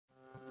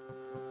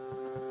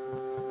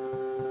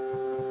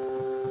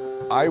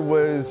I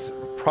was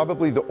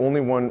probably the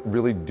only one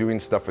really doing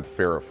stuff with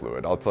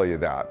ferrofluid, I'll tell you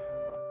that.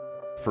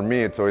 For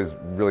me, it's always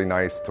really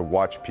nice to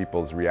watch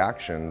people's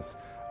reactions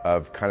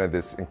of kind of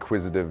this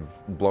inquisitive,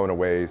 blown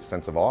away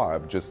sense of awe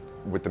of just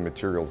with the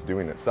materials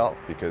doing itself,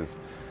 because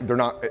they're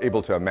not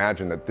able to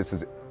imagine that this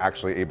is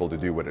actually able to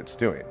do what it's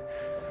doing.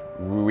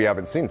 We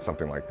haven't seen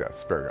something like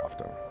this very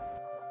often.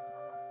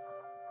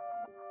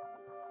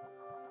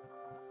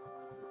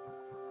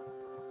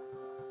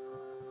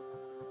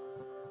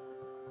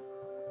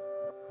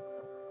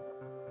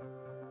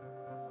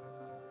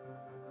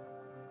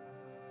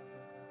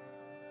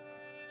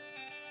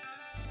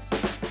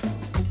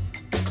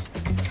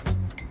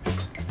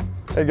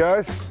 Hey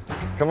guys,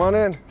 come on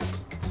in.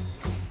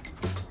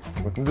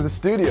 Welcome to the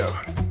studio.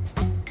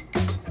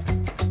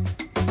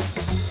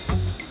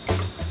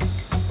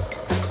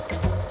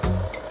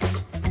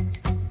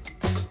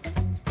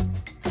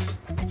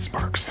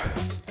 Sparks.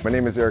 My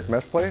name is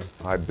Mesplé.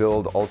 I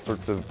build all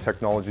sorts of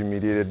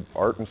technology-mediated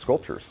art and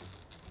sculptures.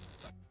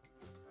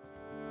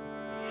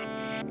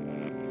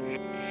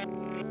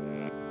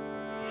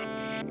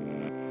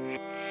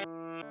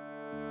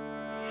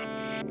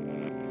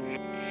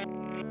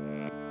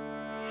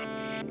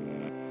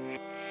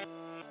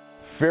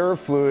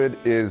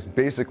 Ferrofluid is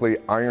basically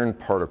iron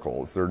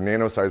particles. They're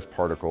nano-sized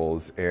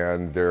particles,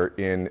 and they're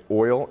in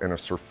oil and a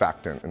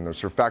surfactant, and the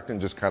surfactant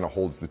just kind of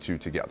holds the two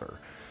together.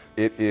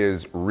 It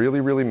is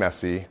really, really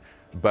messy,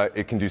 but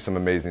it can do some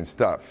amazing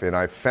stuff. And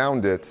I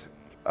found it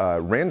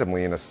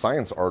randomly in a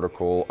science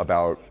article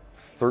about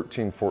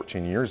 13,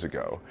 14 years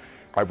ago.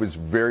 I was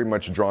very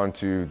much drawn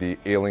to the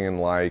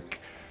alien-like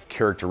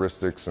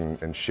characteristics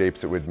and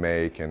shapes it would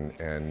make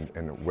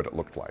and what it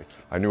looked like.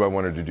 I knew I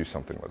wanted to do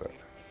something with it.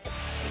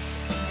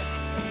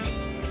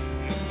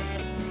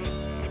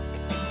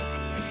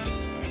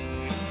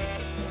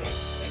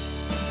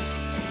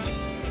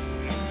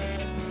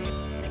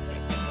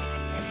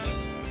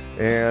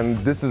 And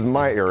this is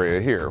my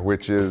area here,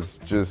 which is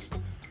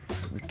just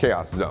the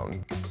chaos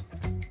zone.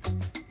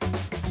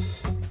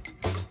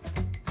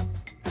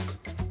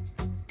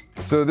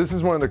 So this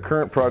is one of the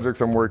current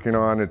projects I'm working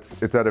on.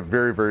 It's at a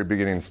very, very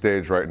beginning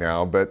stage right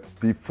now, but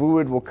the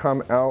fluid will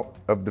come out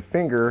of the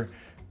finger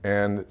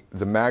and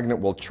the magnet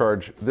will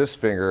charge this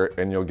finger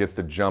and you'll get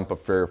the jump of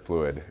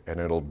ferrofluid, and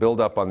it'll build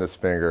up on this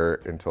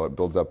finger until it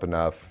builds up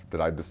enough that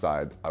I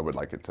decide I would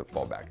like it to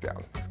fall back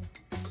down.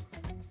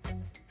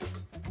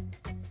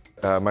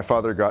 My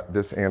father got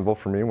this anvil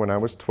for me when I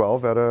was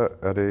 12 at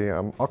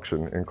a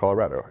auction in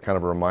Colorado. Kind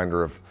of a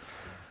reminder of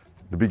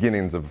the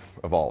beginnings of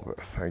all of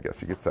this, I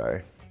guess you could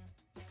say.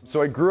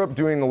 So I grew up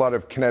doing a lot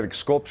of kinetic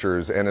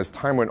sculptures, and as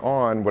time went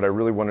on, what I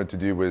really wanted to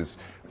do was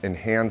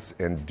enhance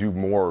and do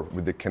more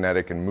with the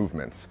kinetic and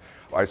movements.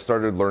 I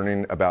started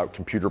learning about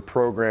computer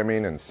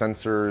programming and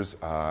sensors.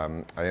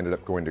 I ended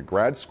up going to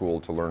grad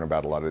school to learn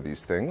about a lot of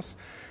these things.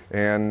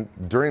 And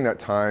during that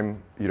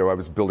time, I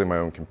was building my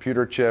own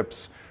computer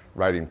chips,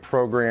 writing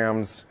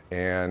programs,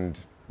 and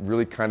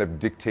really kind of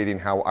dictating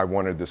how I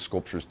wanted the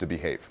sculptures to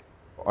behave.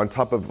 On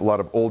top of a lot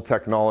of old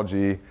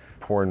technology,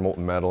 pouring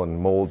molten metal and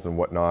molds and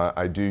whatnot,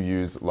 I do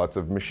use lots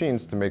of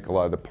machines to make a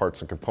lot of the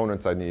parts and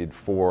components I need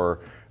for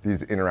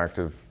these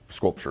interactive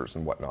sculptures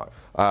and whatnot.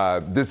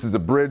 This is a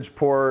bridge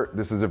port.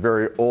 This is a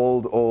very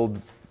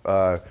old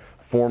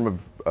form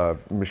of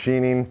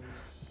machining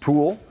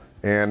tool,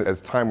 and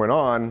as time went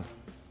on,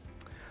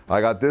 I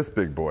got this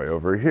big boy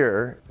over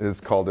here. It's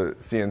called a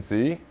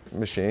CNC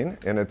machine,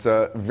 and it's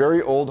a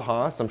very old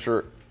Haas. I'm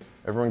sure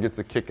everyone gets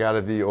a kick out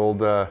of the old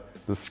the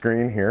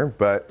screen here,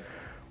 but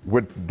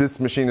what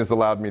this machine has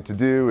allowed me to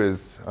do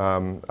is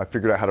I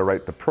figured out how to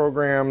write the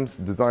programs,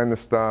 design the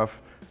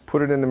stuff,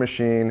 put it in the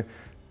machine,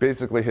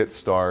 basically hit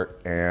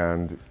start,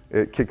 and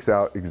it kicks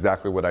out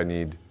exactly what I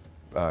need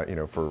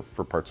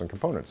for parts and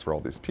components for all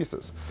these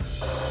pieces.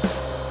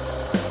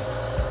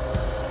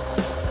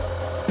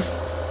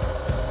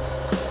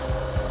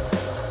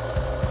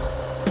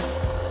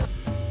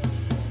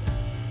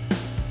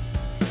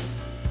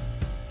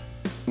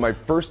 My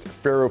first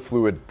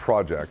ferrofluid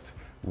project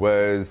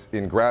was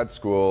in grad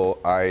school.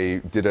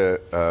 I did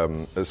a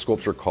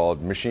sculpture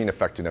called Machine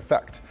Affecting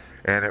Effect,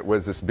 and it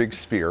was this big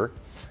sphere,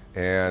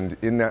 and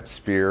in that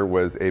sphere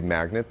was a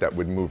magnet that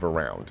would move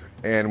around.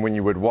 And when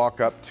you would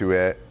walk up to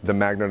it, the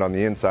magnet on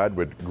the inside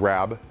would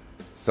grab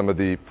some of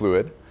the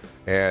fluid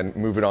and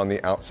move it on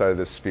the outside of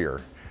the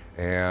sphere.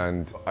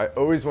 And I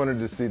always wanted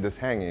to see this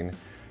hanging,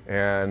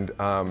 and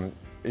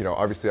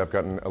obviously I've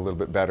gotten a little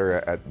bit better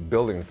at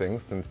building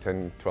things since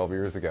 10, 12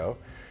 years ago.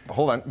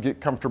 Hold on,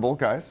 get comfortable,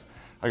 guys.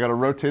 I gotta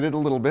rotate it a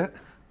little bit.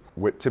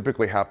 What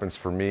typically happens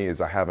for me is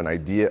I have an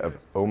idea of,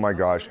 oh my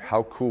gosh,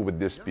 how cool would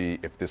this be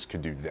if this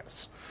could do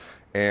this?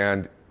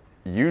 And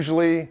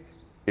usually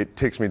it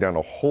takes me down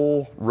a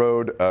whole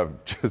road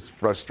of just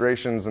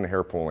frustrations and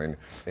hair pulling.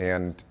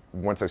 And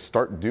once I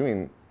start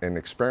doing and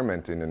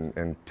experimenting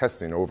and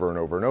testing over and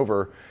over and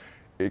over,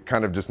 it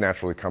kind of just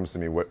naturally comes to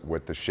me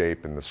what the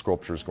shape and the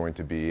sculpture is going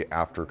to be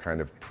after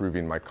kind of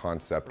proving my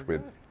concept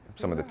with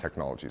some of the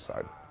technology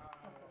side.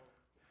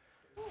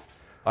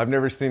 I've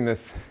never seen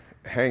this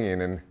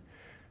hanging, and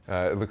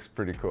It looks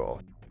pretty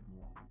cool.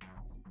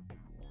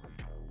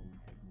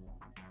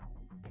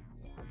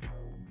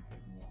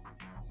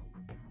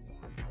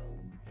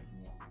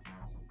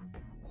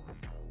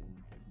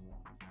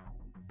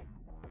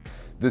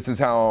 This is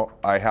how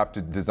I have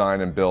to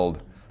design and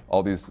build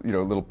all these,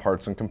 little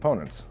parts and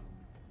components.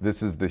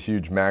 This is the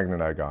huge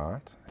magnet I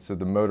got. So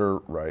the motor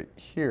right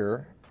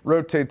here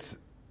rotates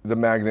the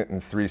magnet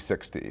in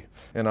 360.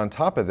 And on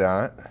top of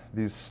that,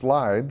 these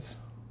slides,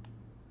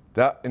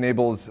 that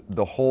enables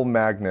the whole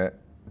magnet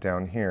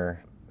down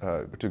here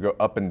to go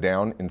up and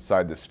down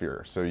inside the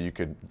sphere. So you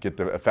could get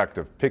the effect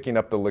of picking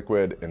up the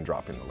liquid and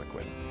dropping the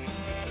liquid.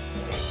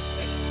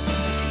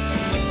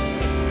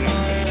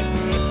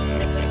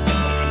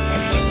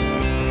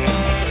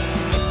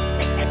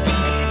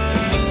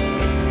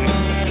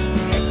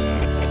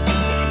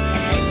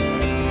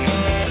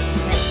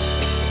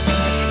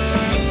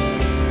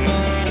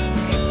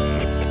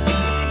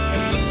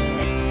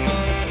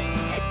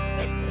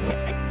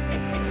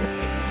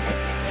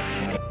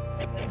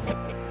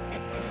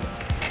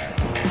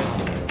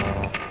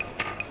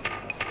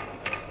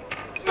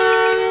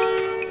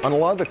 On a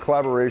lot of the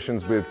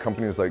collaborations with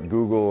companies like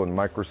Google and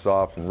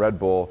Microsoft and Red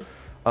Bull,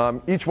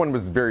 each one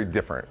was very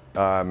different.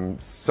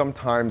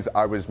 Sometimes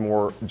I was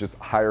more just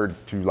hired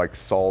to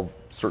solve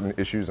certain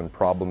issues and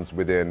problems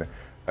within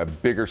a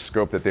bigger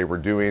scope that they were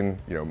doing,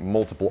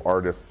 multiple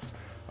artists,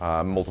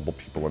 multiple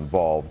people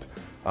involved.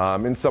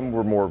 And some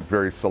were more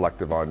very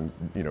selective on,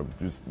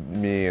 just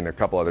me and a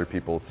couple other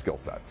people's skill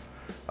sets.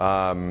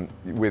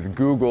 With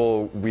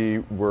Google,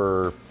 we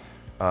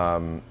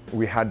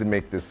had to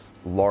make this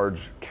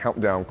large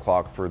countdown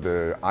clock for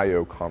the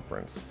I/O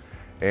conference.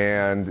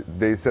 And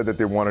they said that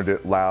they wanted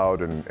it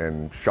loud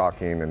and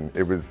shocking, and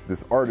it was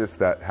this artist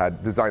that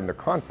had designed the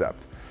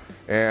concept.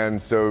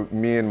 And so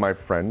me and my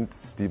friend,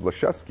 Steve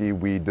Leszewski,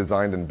 we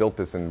designed and built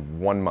this in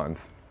 1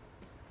 month.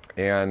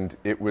 And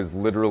it was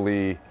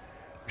literally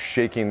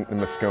shaking the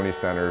Moscone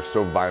Center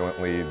so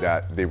violently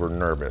that they were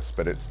nervous,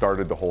 but it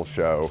started the whole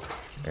show,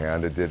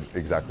 and it did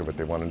exactly what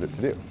they wanted it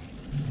to do.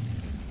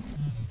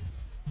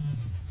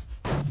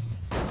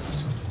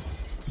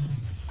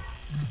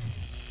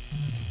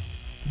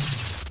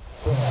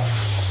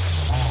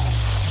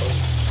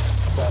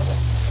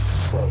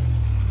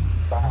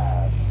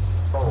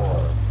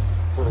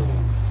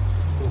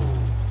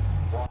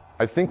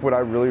 I think what I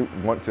really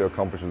want to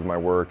accomplish with my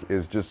work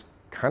is just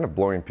kind of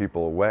blowing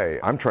people away.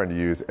 I'm trying to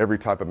use every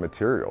type of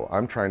material.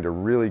 I'm trying to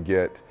really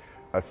get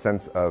a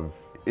sense of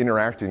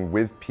interacting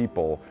with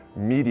people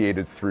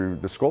mediated through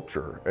the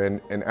sculpture,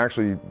 and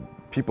actually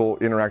people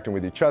interacting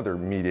with each other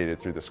mediated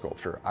through the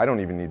sculpture. I don't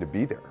even need to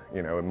be there,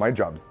 and my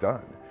job's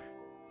done.